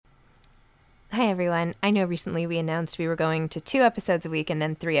Hi, everyone. I know recently we announced we were going to 2 episodes a week and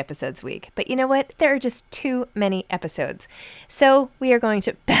then 3 episodes a week. But you know what? There are just too many episodes. So we are going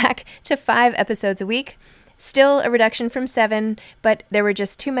back to 5 episodes a week. Still a reduction from 7, but there were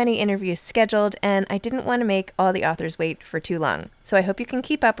just too many interviews scheduled, and I didn't want to make all the authors wait for too long. So I hope you can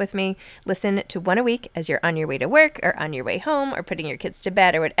keep up with me. Listen to 1 a week as you're on your way to work or on your way home or putting your kids to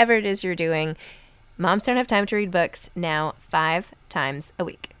bed or whatever it is you're doing. Moms Don't Have Time to Read Books, now 5 times a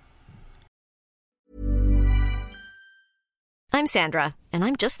week. I'm Sandra, and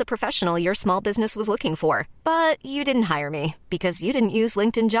I'm just the professional your small business was looking for. But you didn't hire me because you didn't use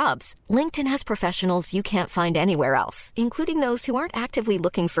LinkedIn Jobs. LinkedIn has professionals you can't find anywhere else, including those who aren't actively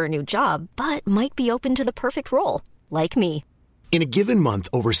looking for a new job, but might be open to the perfect role, like me. In a given month,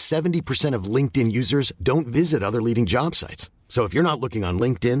 over 70% of LinkedIn users don't visit other leading job sites. So if you're not looking on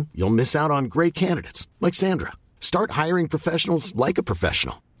LinkedIn, you'll miss out on great candidates like Sandra. Start hiring professionals like a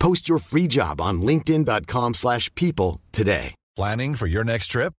professional. Post your free job on linkedin.com/people today. Planning for your next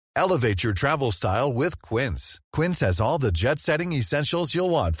trip? Elevate your travel style with Quince. Quince has all the jet-setting essentials you'll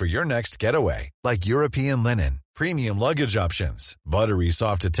want for your next getaway, like European linen, premium luggage options, buttery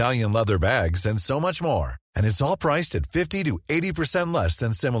soft Italian leather bags, and so much more. And it's all priced at 50 to 80% less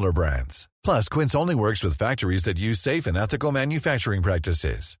than similar brands. Plus, Quince only works with factories that use safe and ethical manufacturing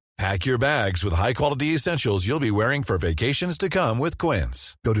practices. Pack your bags with high-quality essentials you'll be wearing for vacations to come with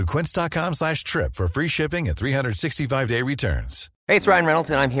Quince. Go to quince.com/trip for free shipping and 365-day returns. Hey, it's Ryan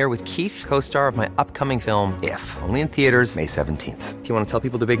Reynolds, and I'm here with Keith, co-star of my upcoming film, If, only in theaters May 17th. Do you want to tell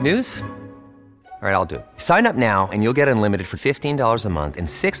people the big news? All right, I'll do it. Sign up now and you'll get unlimited for $15 a month and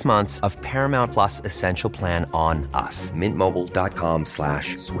 6 months of Paramount Plus Essential Plan on us.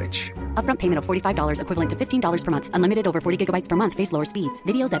 MintMobile.com/switch. Upfront payment of $45 equivalent to $15 per month. Unlimited over 40 gigabytes per month. Face lower speeds.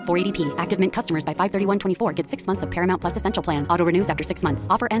 Videos at 480p. Active Mint customers by 531.24 get 6 months of Paramount Plus Essential Plan. Auto renews after 6 months.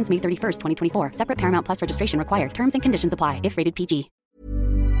 Offer ends May 31st, 2024. Separate Paramount Plus registration required. Terms and conditions apply if rated PG.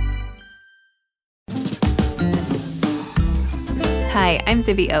 Hi, I'm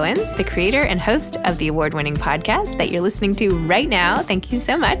Zibby Owens, the creator and host of the award-winning podcast that you're listening to right now. Thank you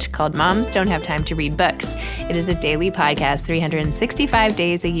so much, called Moms Don't Have Time to Read Books. It is a daily podcast, 365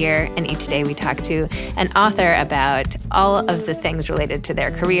 days a year, and each day we talk to an author about all of the things related to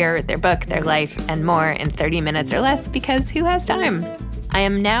their career, their book, their life, and more in 30 minutes or less, because who has time? I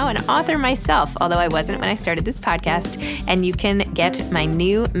am now an author myself, although I wasn't when I started this podcast, and you can get my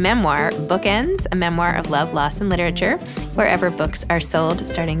new memoir, Bookends, a memoir of love, loss, and literature, wherever books are sold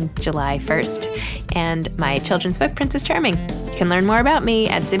starting July 1st, and my children's book, Princess Charming. You can learn more about me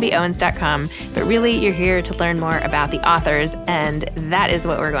at zibbyowens.com, but really you're here to learn more about the authors, and that is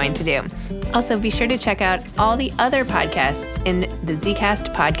what we're going to do. Also, be sure to check out all the other podcasts in the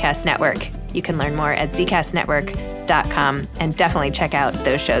Zcast Podcast Network. You can learn more at zcastnetwork.com and definitely check out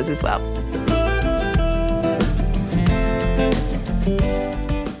those shows as well.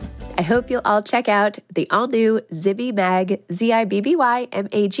 I hope you'll all check out the all-new Zibby Mag,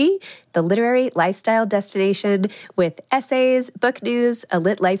 ZIBBY-MAG, the literary lifestyle destination with essays, book news, a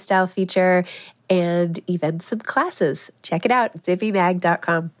lit lifestyle feature, and even some classes. Check it out,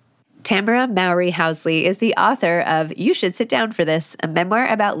 zibbymag.com. Tamera Mowry-Housley is the author of You Should Sit Down for This, a memoir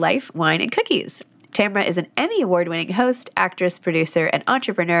about life, wine, and cookies. Tamera is an Emmy Award-winning host, actress, producer, and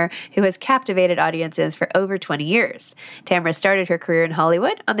entrepreneur who has captivated audiences for over 20 years. Tamera started her career in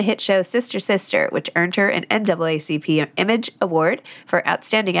Hollywood on the hit show Sister Sister, which earned her an NAACP Image Award for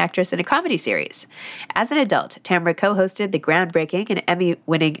Outstanding Actress in a Comedy Series. As an adult, Tamera co-hosted the groundbreaking and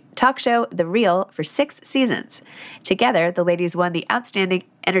Emmy-winning talk show The Real for 6 seasons. Together, the ladies won the Outstanding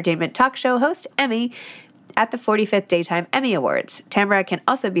Entertainment Talk Show Host Emmy at the 45th Daytime Emmy Awards. Tamera can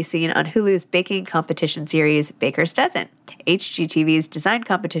also be seen on Hulu's baking competition series Baker's Dozen, HGTV's design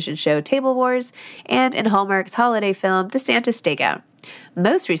competition show Table Wars, and in Hallmark's holiday film The Santa Stakeout.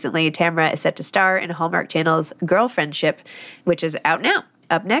 Most recently, Tamera is set to star in Hallmark Channel's Girlfriendship, which is out now.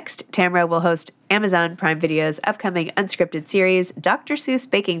 Up next, Tamera will host Amazon Prime Video's upcoming unscripted series, Dr. Seuss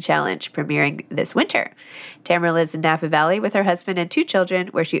Baking Challenge, premiering this winter. Tamera lives in Napa Valley with her husband and 2 children,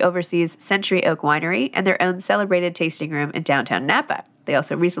 where she oversees Century Oak Winery and their own celebrated tasting room in downtown Napa. They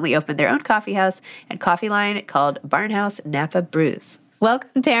also recently opened their own coffee house and coffee line called Barnhouse Napa Brews.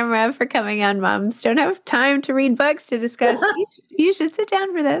 Welcome, Tamera, for coming on Moms Don't Have Time to Read Books to discuss You Should Sit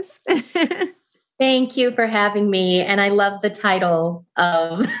Down for This. Thank you for having me. And I love the title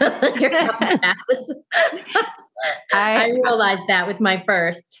of your house. I realized that with my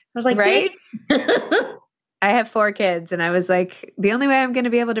first. I was like, right? I have 4 kids, and I was like, the only way I'm going to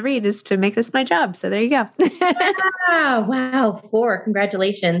be able to read is to make this my job. So there you go. Wow. 4.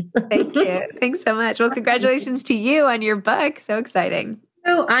 Congratulations. Thank you. Thanks so much. Well, congratulations to you on your book. So exciting.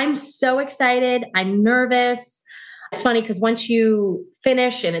 Oh, I'm so excited. I'm nervous. It's funny because once you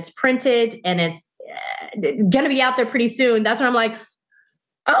finish and it's printed and it's going to be out there pretty soon, that's when I'm like,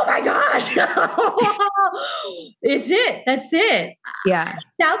 oh my gosh, it's it. That's it. Yeah.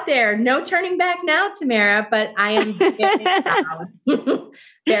 It's out there. No turning back now, Tamera, but I am very proud.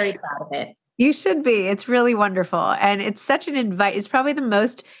 Very proud of it. You should be. It's really wonderful. And it's such an it's probably the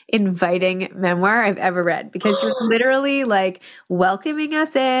most inviting memoir I've ever read because you're literally like welcoming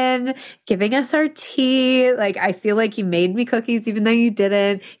us in, giving us our tea. Like, I feel like you made me cookies even though you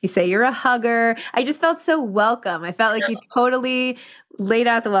didn't. You say you're a hugger. I just felt so welcome. I felt like you totally laid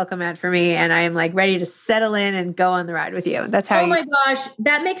out the welcome mat for me. And I am like ready to settle in and go on the ride with you. That's how Oh my gosh.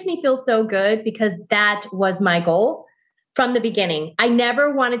 That makes me feel so good because that was my goal. From the beginning, I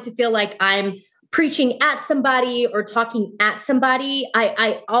never wanted to feel like I'm preaching at somebody or talking at somebody.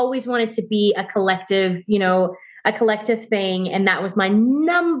 I always wanted to be a collective, a collective thing. And that was my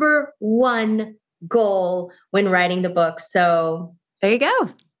number one goal when writing the book. So there you go.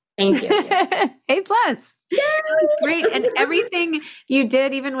 Thank you. A+. It was great. And everything you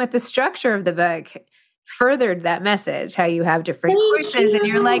did, even with the structure of the book, furthered that message, how you have different courses and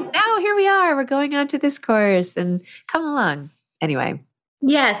you're like, no, here we are. We're going on to this course and come along. Anyway.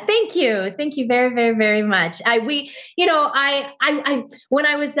 Yes. Thank you. Thank you very, very, very much. When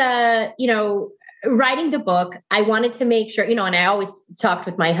I was, writing the book, I wanted to make sure, and I always talked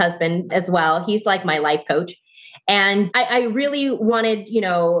with my husband as well. He's like my life coach. And I really wanted,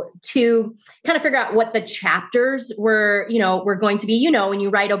 to kind of figure out what the chapters were going to be. When you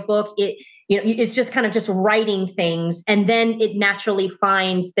write a book, it's just kind of just writing things. And then it naturally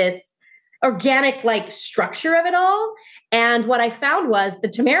finds this organic like structure of it all. And what I found was the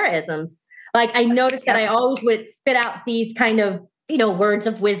Tamera-isms. Like I noticed that I always would spit out these kind of, words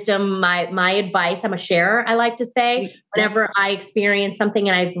of wisdom, my advice. I'm a sharer, I like to say. Whenever I experience something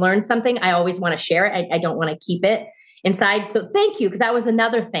and I've learned something, I always want to share it. I don't want to keep it inside. So thank you, because that was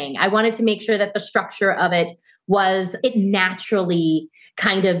another thing. I wanted to make sure that the structure of it naturally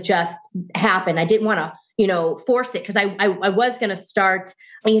kind of just happened. I didn't want to, force it because I was going to start,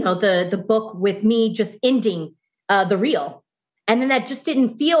 the book with me just ending the reel. And then that just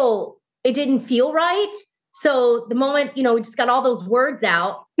didn't feel right. So the moment, we just got all those words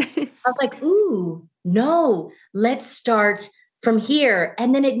out, I was like, ooh, no, let's start from here.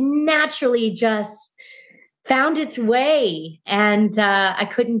 And then it naturally just found its way. And I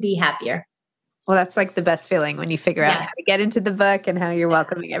couldn't be happier. Well, that's like the best feeling when you figure out how to get into the book and how you're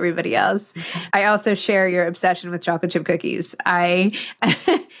welcoming everybody else. I also share your obsession with chocolate chip cookies. I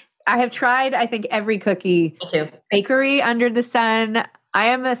have tried, I think, every cookie bakery under the sun. I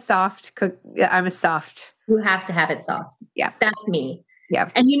am a soft cook. I'm a soft. You have to have it soft. Yeah. That's me. Yeah.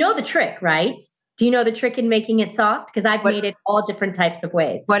 And you know the trick, right? Do you know the trick in making it soft? Because I've made it all different types of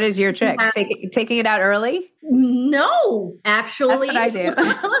ways. What is your trick? Taking it out early? No, actually. That's what I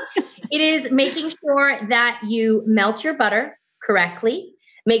do. It is making sure that you melt your butter correctly.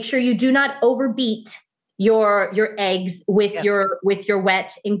 Make sure you do not overbeat your eggs with your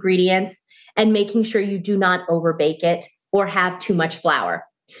wet ingredients, and making sure you do not overbake it or have too much flour.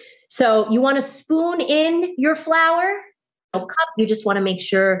 So you want to spoon in your flour. No cup. You just want to make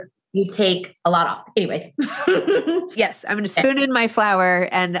sure you take a lot off. Anyways. Yes, I'm going to spoon in my flour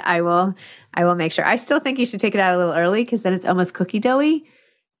and I will make sure. I still think you should take it out a little early because then it's almost cookie doughy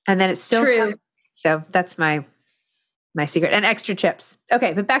and then it's still true. So that's my secret. And extra chips.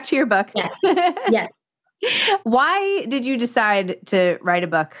 Okay, but back to your book. Yeah. Why did you decide to write a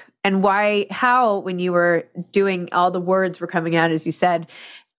book? And how, when you were doing all the words were coming out, as you said,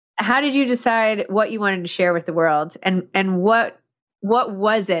 how did you decide what you wanted to share with the world? And what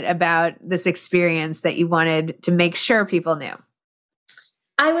was it about this experience that you wanted to make sure people knew?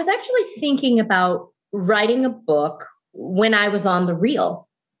 I was actually thinking about writing a book when I was on the reel.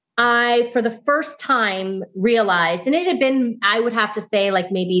 I, for the first time, realized, and it had been, I would have to say,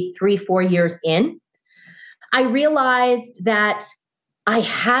 like maybe 3-4 years in, I realized that I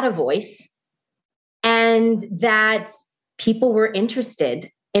had a voice and that people were interested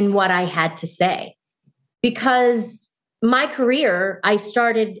in what I had to say. Because my career, I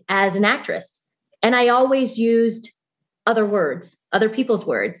started as an actress and I always used other words, other people's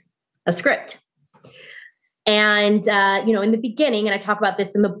words, a script. And, in the beginning, and I talk about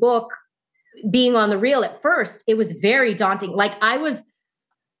this in the book, being on the reel at first, it was very daunting. Like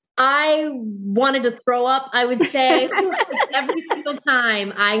I wanted to throw up, I would say, every single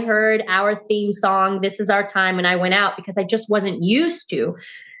time I heard our theme song, This Is Our Time, and I went out because I just wasn't used to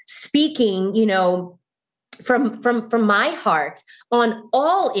speaking, from my heart on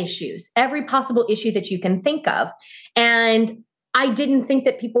all issues, every possible issue that you can think of. And I didn't think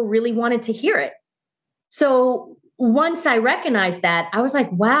that people really wanted to hear it. So once I recognized that, I was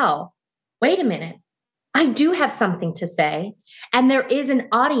like, wow, wait a minute. I do have something to say, and there is an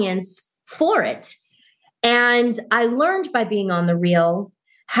audience for it. And I learned by being on the reel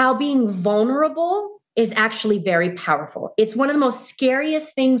how being vulnerable is actually very powerful. It's one of the most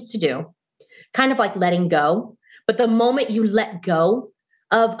scariest things to do, kind of like letting go. But the moment you let go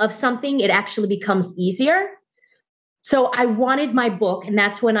of something, it actually becomes easier. So I wanted my book, and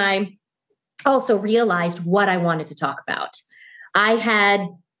that's when I also realized what I wanted to talk about. I had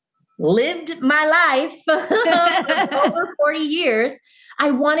lived my life for over 40 years.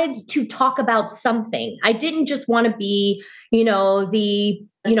 I wanted to talk about something. I didn't just want to be,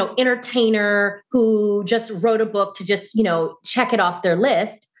 the entertainer who just wrote a book to just, check it off their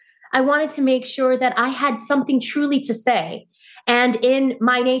list. I wanted to make sure that I had something truly to say. And in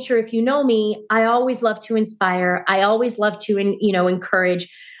my nature, if you know me, I always love to inspire. I always love to, encourage.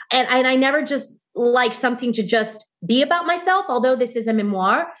 And I never just like something to just be about myself. Although this is a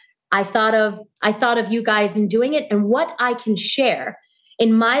memoir, I thought of you guys in doing it and what I can share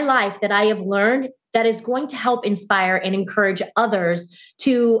in my life that I have learned that is going to help inspire and encourage others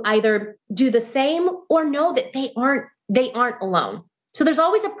to either do the same or know that they aren't alone. So there's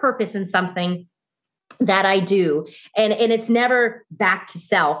always a purpose in something that I do. And it's never back to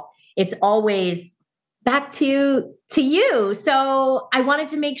self. It's always back to you. So I wanted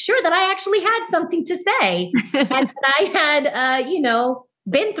to make sure that I actually had something to say and that I had,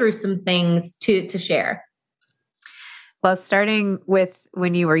 been through some things to share. Well, starting with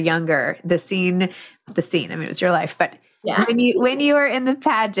when you were younger, the scene, I mean, it was your life, but yeah. when you were in the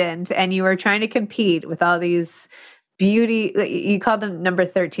pageant and you were trying to compete with all these beauty, you called them number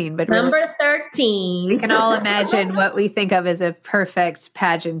 13, but number really, 13. We can all imagine what we think of as a perfect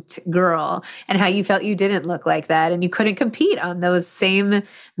pageant girl and how you felt you didn't look like that and you couldn't compete on those same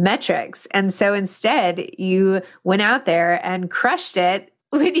metrics. And so instead you went out there and crushed it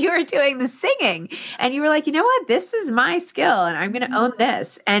when you were doing the singing and you were like, you know what, this is my skill and I'm going to own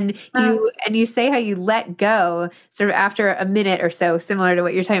this. And you say how you let go sort of after a minute or so, similar to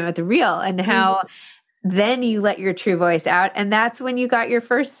what you're talking about the reel and how then you let your true voice out. And that's when you got your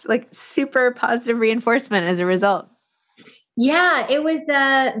first super positive reinforcement as a result. Yeah, it was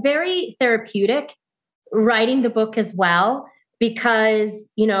very therapeutic writing the book as well, because,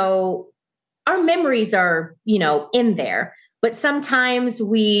 our memories are, in there. But sometimes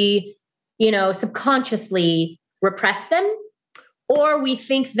we, subconsciously repress them, or we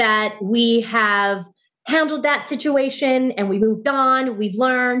think that we have handled that situation and we moved on, we've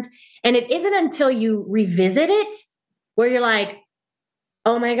learned. And it isn't until you revisit it where you're like,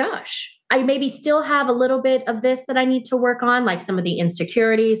 oh my gosh, I maybe still have a little bit of this that I need to work on, like some of the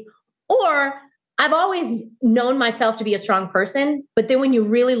insecurities, or I've always known myself to be a strong person. But then when you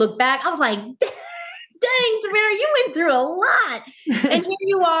really look back, I was like, dang, Tamera, you went through a lot. And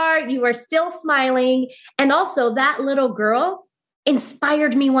here you are still smiling. And also that little girl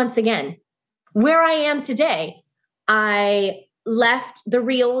inspired me once again. Where I am today, I left the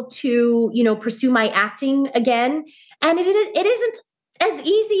reel to, pursue my acting again. And it isn't as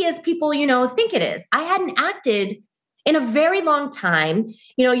easy as people, think it is. I hadn't acted in a very long time.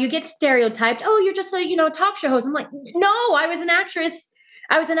 You get stereotyped. Oh, you're just a, talk show host. I'm like, no, I was an actress.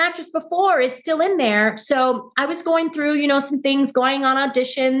 I was an actress before. It's still in there. So I was going through, some things, going on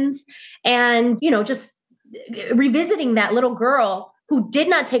auditions and, just revisiting that little girl who did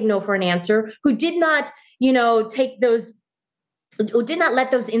not take no for an answer, who did not, who did not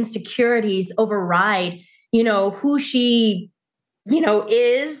let those insecurities override, who she,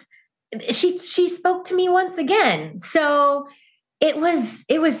 is. She spoke to me once again. So it was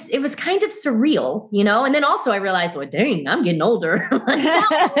kind of surreal, and then also I realized, well, dang, I'm getting older. That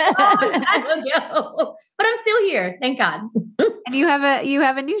was a long time ago. But I'm still here. Thank God. And you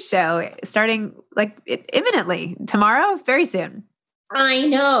have a new show starting imminently tomorrow, very soon. I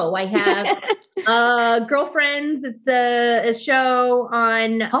know. I have Girlfriends. It's a show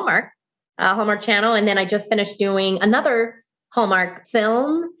on Hallmark Channel. And then I just finished doing another Hallmark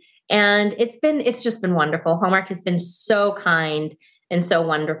film. And it's just been wonderful. Hallmark has been so kind and so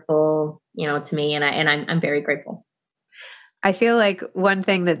wonderful, to me. And I'm very grateful. I feel like one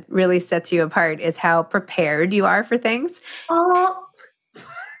thing that really sets you apart is how prepared you are for things. Oh,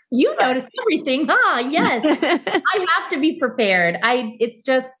 you notice everything, huh? Yes. I have to be prepared. It's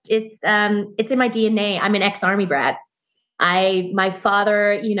in my DNA. I'm an ex-Army brat. My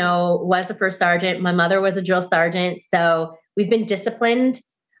father, was a first sergeant. My mother was a drill sergeant. So we've been disciplined.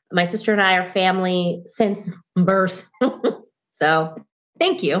 My sister and I are family since birth. So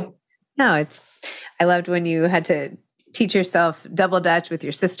thank you. No, I loved when you had to teach yourself double Dutch with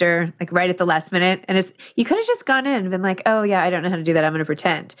your sister, like right at the last minute. And you could have just gone in and been like, oh yeah, I don't know how to do that. I'm going to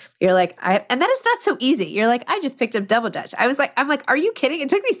pretend. You're like, and that is not so easy. You're like, I just picked up double Dutch. I'm like, are you kidding? It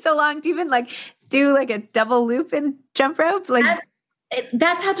took me so long to even like do like a double loop in jump rope. Like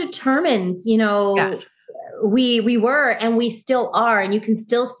that's how determined, we were, and we still are. And you can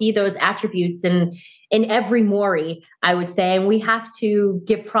still see those attributes in every Mowry, I would say. And we have to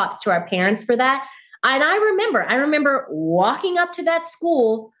give props to our parents for that. And I remember walking up to that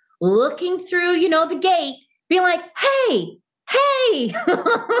school, looking through, the gate, being like, hey,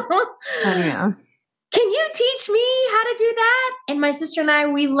 oh, yeah. Can you teach me how to do that? And my sister and I,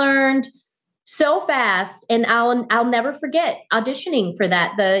 we learned so fast. And I'll never forget auditioning for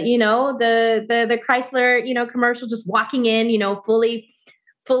that. The Chrysler, commercial, just walking in, fully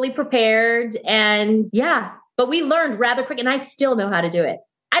prepared. And yeah, but we learned rather quick, and I still know how to do it.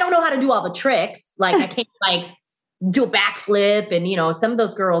 I don't know how to do all the tricks. Like I can't do a backflip. And, some of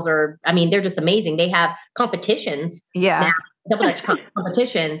those girls they're just amazing. They have competitions. Yeah. Now, double Dutch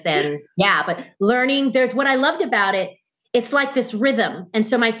competitions. And yeah, but learning, there's what I loved about it. It's like this rhythm. And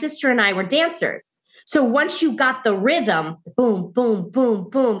so my sister and I were dancers. So once you got the rhythm, boom, boom, boom,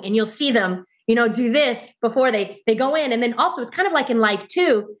 boom, and you'll see them, do this before they go in. And then also it's kind of like in life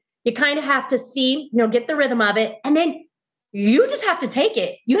too. You kind of have to see, get the rhythm of it. And then you just have to take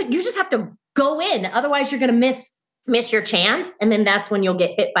it. You just have to go in. Otherwise, you're going to miss your chance. And then that's when you'll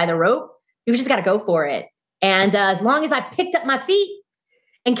get hit by the rope. You just got to go for it. And as long as I picked up my feet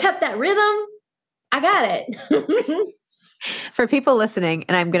and kept that rhythm, I got it. For people listening,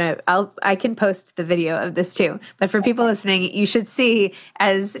 and I can post the video of this too, but for people listening, you should see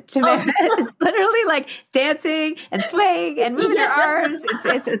as Tamera is literally like dancing and swaying and moving her arms.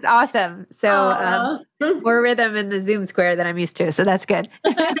 It's awesome. So more rhythm in the Zoom square than I'm used to. So that's good.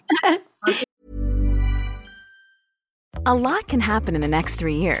 A lot can happen in the next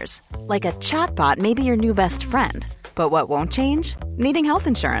 3 years. Like a chatbot may be your new best friend. But what won't change? Needing health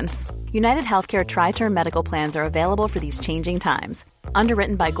insurance. United Healthcare Tri-Term Medical Plans are available for these changing times.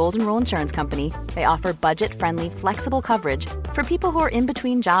 Underwritten by Golden Rule Insurance Company, they offer budget-friendly, flexible coverage for people who are in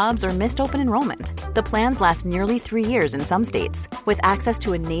between jobs or missed open enrollment. The plans last nearly 3 years in some states, with access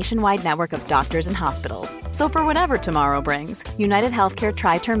to a nationwide network of doctors and hospitals. So for whatever tomorrow brings, United Healthcare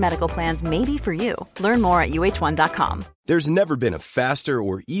Tri-Term Medical Plans may be for you. Learn more at uh1.com. There's never been a faster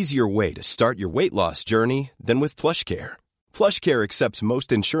or easier way to start your weight loss journey than with PlushCare. PlushCare accepts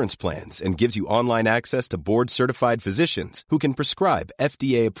most insurance plans and gives you online access to board-certified physicians who can prescribe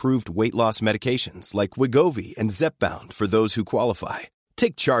FDA-approved weight loss medications like Wegovy and Zepbound for those who qualify.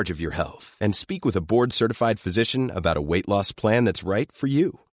 Take charge of your health and speak with a board-certified physician about a weight loss plan that's right for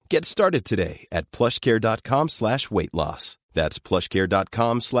you. Get started today at plushcare.com/weight loss. That's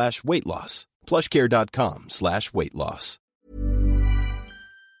plushcare.com/weight loss. plushcare.com/weight loss.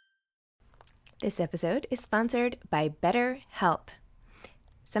 This episode is sponsored by BetterHelp.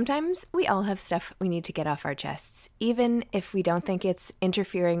 Sometimes we all have stuff we need to get off our chests. Even if we don't think it's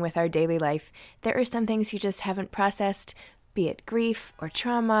interfering with our daily life, there are some things you just haven't processed, be it grief or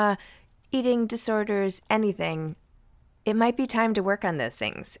trauma, eating disorders, anything. It might be time to work on those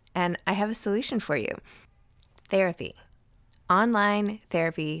things, and I have a solution for you. Therapy. Online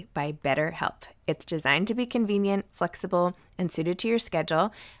therapy by BetterHelp. It's designed to be convenient, flexible, and suited to your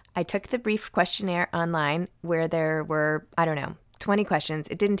schedule. I took the brief questionnaire online where there were, 20 questions.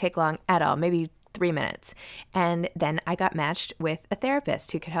 It didn't take long at all, maybe 3 minutes. And then I got matched with a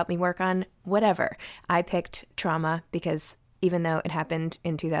therapist who could help me work on whatever. I picked trauma because even though it happened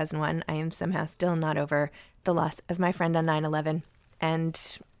in 2001, I am somehow still not over the loss of my friend on 9/11. And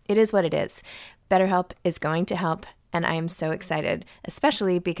it is what it is. BetterHelp is going to help. And I am so excited,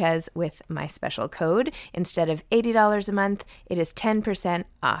 especially because with my special code, instead of $80 a month, it is 10%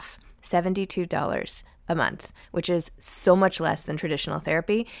 off, $72 a month, which is so much less than traditional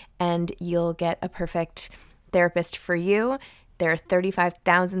therapy. And you'll get a perfect therapist for you. There are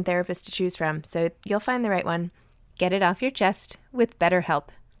 35,000 therapists to choose from, so you'll find the right one. Get it off your chest with BetterHelp.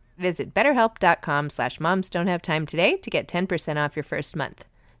 Visit betterhelp.com/momsdon'thavetime today to get 10% off your first month.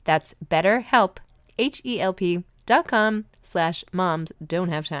 That's BetterHelp,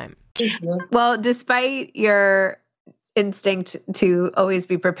 HELP.com/moms-don't-have-time. Well, despite your instinct to always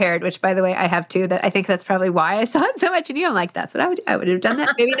be prepared, which by the way, I have too, that I think that's probably why I saw it so much in you. I'm like, that's what I would do. I would have done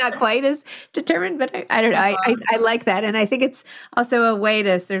that. Maybe not quite as determined, but I don't know. I like that. And I think it's also a way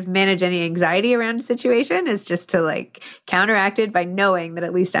to sort of manage any anxiety around a situation is just to like counteract it by knowing that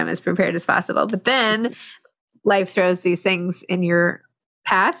at least I'm as prepared as possible. But then life throws these things in your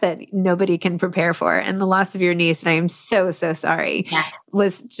path that nobody can prepare for. And the loss of your niece, and I am so, so sorry,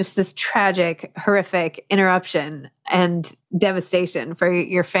 was just this tragic, horrific interruption and devastation for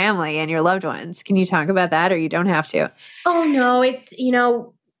your family and your loved ones. Can you talk about that, or you don't have to? Oh, no, it's,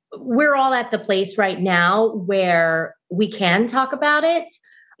 we're all at the place right now where we can talk about it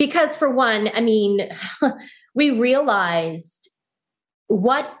because, for one, I mean, we realized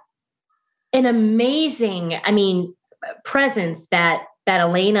what an amazing, presence that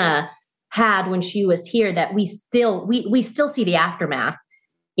Elena had when she was here, that we still see the aftermath,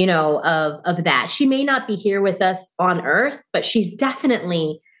 of that. She may not be here with us on Earth, but she's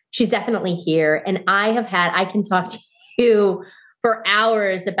definitely here. And I can talk to you for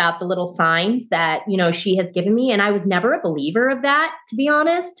hours about the little signs that, she has given me. And I was never a believer of that, to be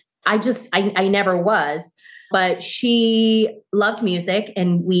honest. I never was, but she loved music,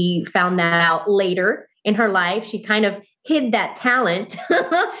 and we found that out later in her life. She kind of hid that talent.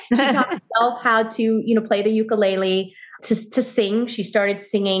 She taught herself how to, play the ukulele, to sing. She started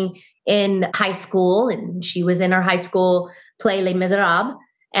singing in high school, and she was in her high school play Les Miserables.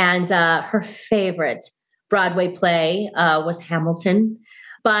 And her favorite Broadway play was Hamilton.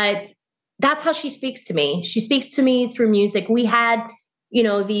 But that's how she speaks to me. She speaks to me through music. We had,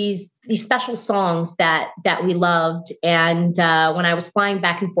 these special songs that we loved. And when I was flying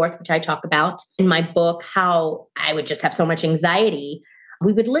back and forth, which I talk about in my book, how I would just have so much anxiety,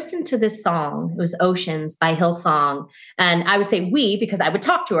 we would listen to this song. It was Oceans by Hillsong. And I would say we, because I would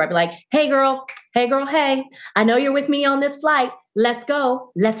talk to her. I'd be like, hey girl, hey, I know you're with me on this flight. Let's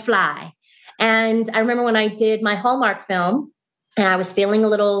go, let's fly. And I remember when I did my Hallmark film and I was feeling a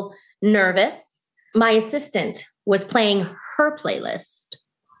little nervous, my assistant was playing her playlist,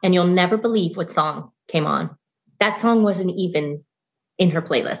 and you'll never believe what song came on. That song wasn't even in her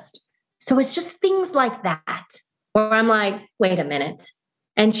playlist. So it's just things like that where I'm like, wait a minute.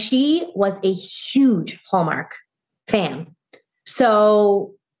 And she was a huge Hallmark fan.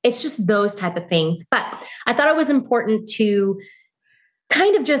 So it's just those type of things. But I thought it was important to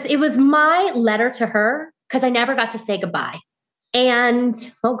kind of it was my letter to her, because I never got to say goodbye. And,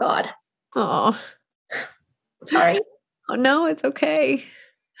 oh God. Oh, sorry. Oh, no, it's okay.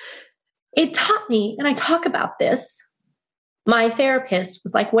 It taught me, and I talk about this. My therapist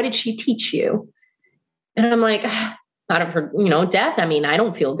was like, what did she teach you? And I'm like, out of her, death. I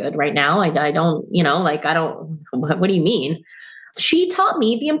don't feel good right now. I don't, what do you mean? She taught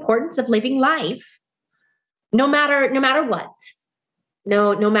me the importance of living life, no matter what.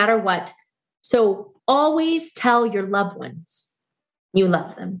 No matter what. So always tell your loved ones you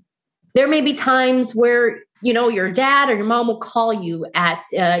love them. There may be times where, your dad or your mom will call you at,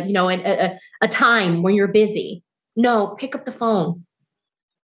 a time when you're busy. No, pick up the phone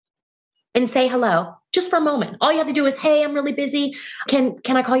and say hello just for a moment. All you have to do is, hey, I'm really busy. Can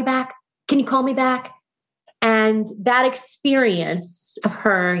I call you back? Can you call me back? And that experience of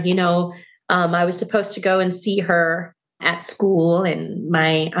her, I was supposed to go and see her at school and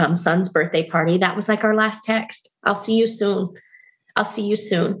my son's birthday party. That was like our last text. I'll see you soon.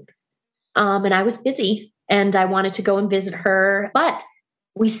 And I was busy and I wanted to go and visit her, but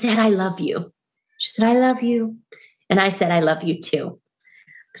we said, I love you. She said, I love you. And I said, I love you too.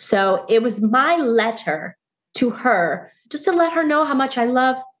 So it was my letter to her, just to let her know how much I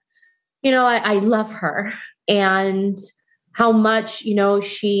love, I love her, and how much,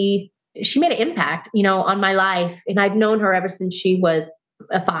 she made an impact, on my life. And I've known her ever since she was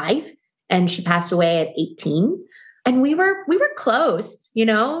 5, and she passed away at 18. And we were close,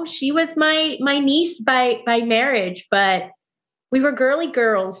 she was my niece by marriage, but we were girly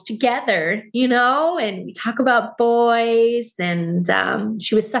girls together, and we talk about boys, and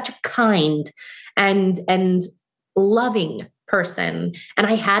she was such a kind and loving person. And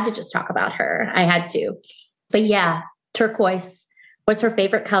I had to just talk about her. I had to. But yeah, turquoise was her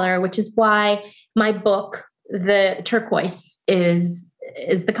favorite color, which is why my book, the turquoise,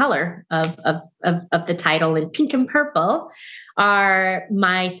 is the color of the title, and pink and purple are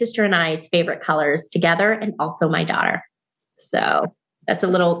my sister and I's favorite colors together, and also my daughter. So that's a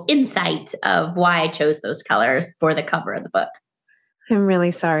little insight of why I chose those colors for the cover of the book. I'm really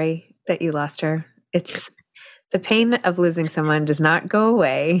sorry that you lost her. It's the pain of losing someone does not go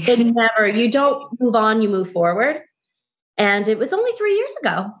away. It never. You don't move on, you move forward. And it was only 3 years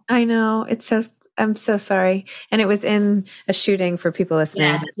ago. I know. I'm so sorry. And it was in a shooting for people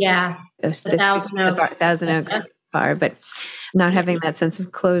listening. Yeah. It was the Thousand Oaks bar, but not having that sense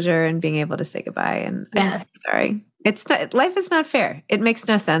of closure and being able to say goodbye. And I'm so sorry. Life is not fair. It makes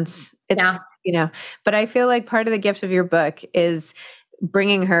no sense. But I feel like part of the gift of your book is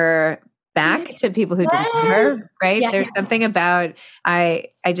bringing her back to people who didn't know her, right? Yeah. There's something about, I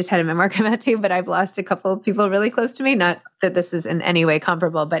just had a memoir come out too, but I've lost a couple of people really close to me. Not that this is in any way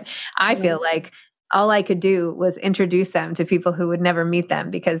comparable, but I feel like all I could do was introduce them to people who would never meet them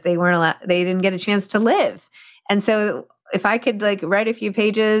because they weren't allowed, they didn't get a chance to live. And so if I could like write a few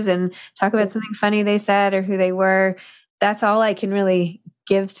pages and talk about something funny they said or who they were, that's all I can really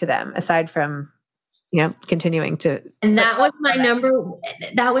give to them aside from, continuing to. And that was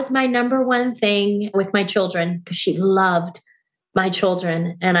my number one thing with my children, because she loved my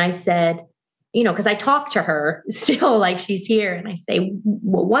children. And I said, because I talk to her still like she's here. And I say,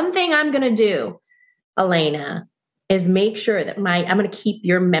 well, one thing I'm going to do, Elena, is make sure that I'm going to keep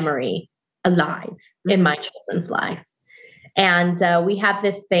your memory alive in my children's life. And we have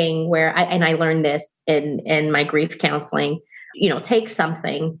this thing where I learned this in my grief counseling, take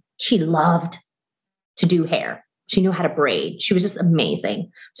something. She loved to do hair. She knew how to braid. She was just amazing.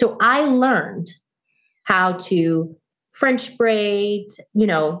 So I learned how to French braid,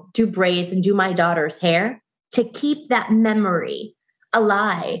 do braids and do my daughter's hair to keep that memory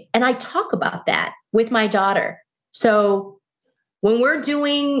alive. And I talk about that with my daughter. So when we're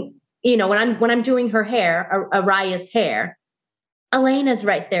doing, when I'm doing her hair, Araya's hair, Elena's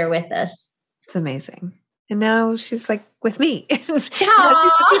right there with us. It's amazing. And now she's like with me. People listening.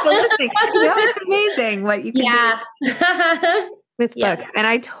 It's amazing what you can do with books. And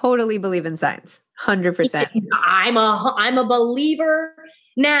I totally believe in science. 100%. I'm a believer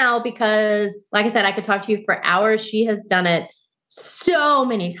now because, like I said, I could talk to you for hours. She has done it so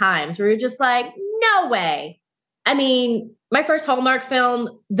many times where you're just like, no way. I mean, my first Hallmark film,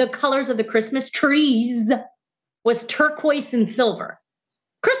 the colors of the Christmas trees was turquoise and silver.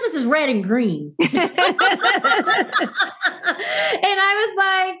 Christmas is red and green. And I was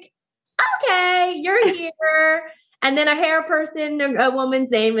like, okay, you're here. And then a hair person, a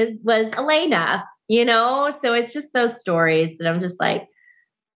woman's name was Elena, So it's just those stories that I'm just like,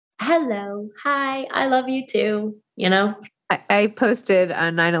 hello, hi, I love you too, I posted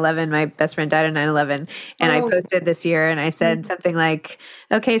on 9/11, my best friend died on 9/11, and I posted this year and I said something like,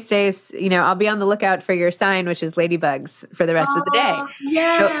 okay, Stace, I'll be on the lookout for your sign, which is ladybugs for the rest of the day.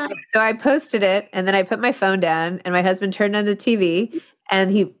 Yeah. So I posted it and then I put my phone down and my husband turned on the TV and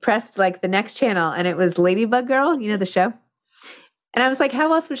he pressed like the next channel and it was Ladybug Girl, the show. And I was like,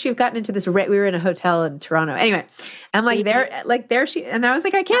 how else would she have gotten into this? We were in a hotel in Toronto. Anyway, I'm like, there she, and I was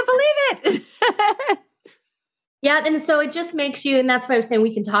like, I can't believe it. Yeah. And so it just makes you, and that's why I was saying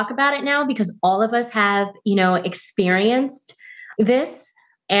we can talk about it now because all of us have, experienced this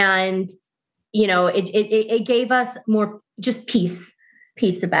and, it gave us more just peace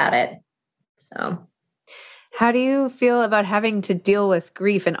about it. So. How do you feel about having to deal with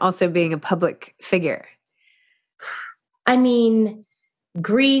grief and also being a public figure? I mean,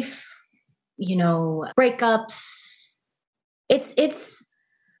 grief, breakups,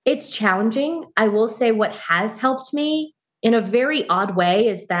 it's challenging. I will say what has helped me in a very odd way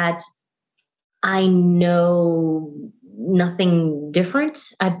is that I know nothing different.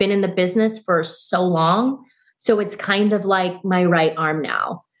 I've been in the business for so long. So it's kind of like my right arm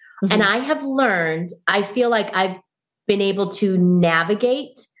now. Mm-hmm. And I have learned, I feel like I've been able to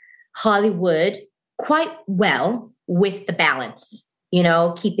navigate Hollywood quite well with the balance,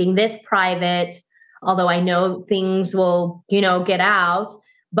 keeping this private, although I know things will, get out.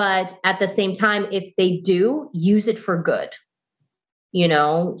 But at the same time, if they do, use it for good,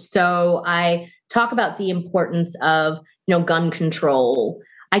 So I talk about the importance of, gun control.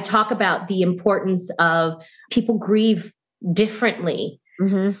 I talk about the importance of people grieve differently.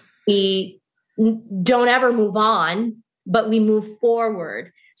 Mm-hmm. We don't ever move on, but we move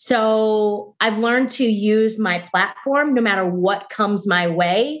forward. So I've learned to use my platform, no matter what comes my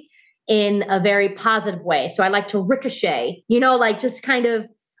way, in a very positive way. So I like to ricochet, just kind of,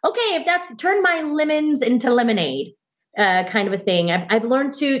 okay, if that's turn my lemons into lemonade, kind of a thing. I've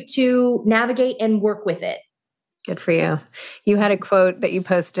learned to navigate and work with it. Good for you. You had a quote that you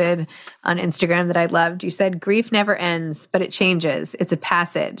posted on Instagram that I loved. You said, grief never ends, but it changes. It's a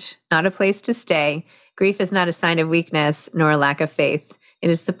passage, not a place to stay. Grief is not a sign of weakness nor a lack of faith. It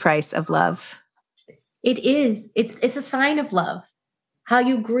is the price of love. It is. It's a sign of love. How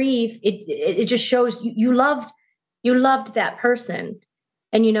you grieve, it just shows you loved that person.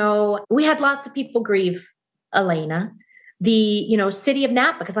 And, we had lots of people grieve Elena, the, city of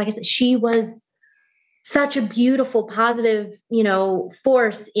Napa, because like I said, she was such a beautiful, positive,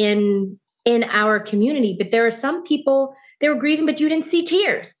 force in our community. But there are some people, they were grieving, but you didn't see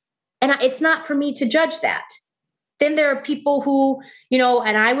tears. And it's not for me to judge that. Then there are people who,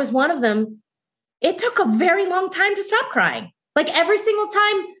 and I was one of them, it took a very long time to stop crying. Like every single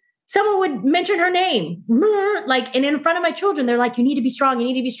time someone would mention her name, like, and in front of my children, they're like, you need to be strong. You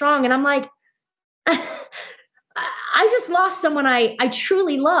need to be strong. And I'm like, I just lost someone I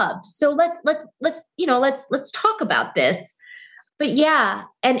truly loved. So let's talk about this. But yeah,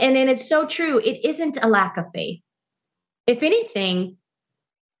 and it's so true. It isn't a lack of faith. If anything,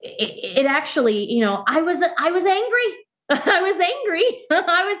 it actually, I was angry. I was angry.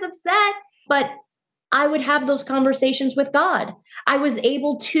 I was upset, but I would have those conversations with God. I was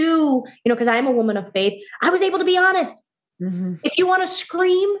able to, because I'm a woman of faith, I was able to be honest. Mm-hmm. If you want to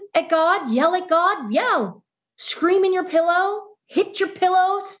scream at God, yell at God, yell. Scream in your pillow, hit your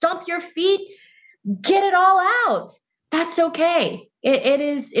pillow, stomp your feet, get it all out. That's okay. It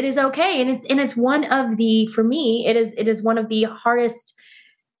is okay. And it's one of the, for me, it is one of the hardest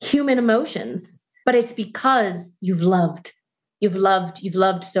human emotions, but it's because you've loved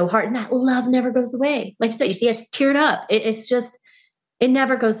so hard. And that love never goes away. Like you said, you see, I just teared up. It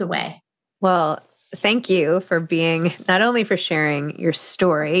never goes away. Well, thank you for not only for sharing your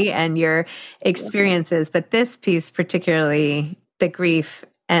story and your experiences, but this piece, particularly the grief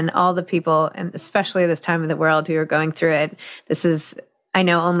and all the people, and especially this time of the world who are going through it. This is, I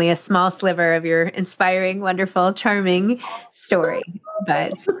know, only a small sliver of your inspiring, wonderful, charming story.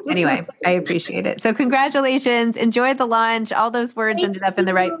 But anyway, I appreciate it. So congratulations. Enjoy the launch. All those words ended up in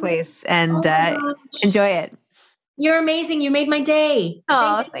the right place, and enjoy it. You're amazing. You made my day.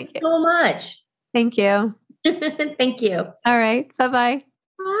 Oh, thank you so much. Thank you. Thank you. All right. Bye-bye.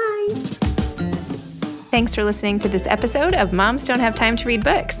 Bye. Thanks for listening to this episode of Moms Don't Have Time to Read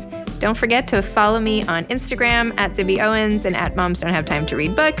Books. Don't forget to follow me on Instagram at Zibby Owens and at Moms Don't Have Time to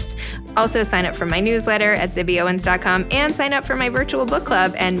Read Books. Also sign up for my newsletter at zibbyowens.com and sign up for my virtual book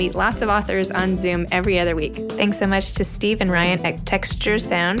club and meet lots of authors on Zoom every other week. Thanks so much to Steve and Ryan at Texture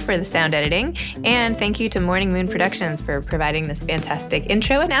Sound for the sound editing. And thank you to Morning Moon Productions for providing this fantastic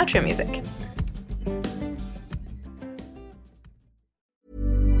intro and outro music.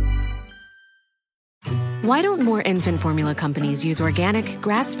 Why don't more infant formula companies use organic,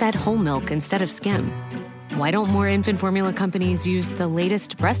 grass-fed whole milk instead of skim? Why don't more infant formula companies use the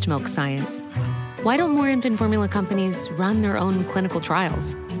latest breast milk science? Why don't more infant formula companies run their own clinical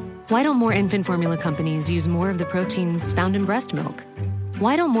trials? Why don't more infant formula companies use more of the proteins found in breast milk?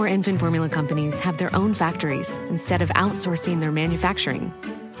 Why don't more infant formula companies have their own factories instead of outsourcing their manufacturing?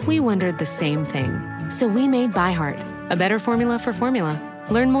 We wondered the same thing. So we made ByHeart, a better formula for formula.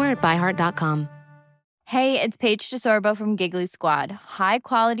 Learn more at byheart.com. Hey, it's Paige DeSorbo from Giggly Squad. High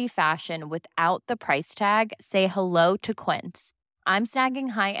quality fashion without the price tag. Say hello to Quince. I'm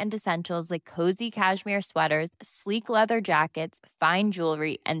snagging high-end essentials like cozy cashmere sweaters, sleek leather jackets, fine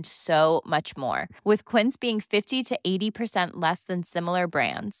jewelry, and so much more. With Quince being 50 to 80% less than similar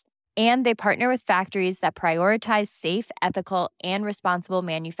brands. And they partner with factories that prioritize safe, ethical, and responsible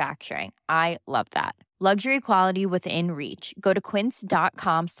manufacturing. I love that. Luxury quality within reach. Go to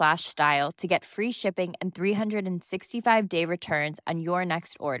quince.com/style to get free shipping and 365-day returns on your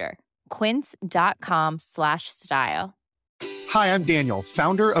next order. Quince.com/style. Hi, I'm Daniel,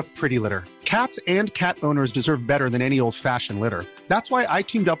 founder of Pretty Litter. Cats and cat owners deserve better than any old-fashioned litter. That's why I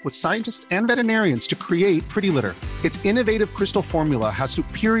teamed up with scientists and veterinarians to create Pretty Litter. Its innovative crystal formula has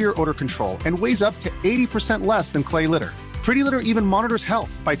superior odor control and weighs up to 80% less than clay litter. Pretty Litter even monitors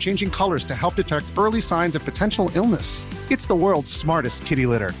health by changing colors to help detect early signs of potential illness. It's the world's smartest kitty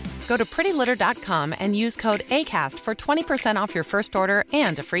litter. Go to prettylitter.com and use code ACAST for 20% off your first order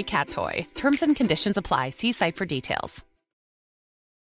and a free cat toy. Terms and conditions apply. See site for details.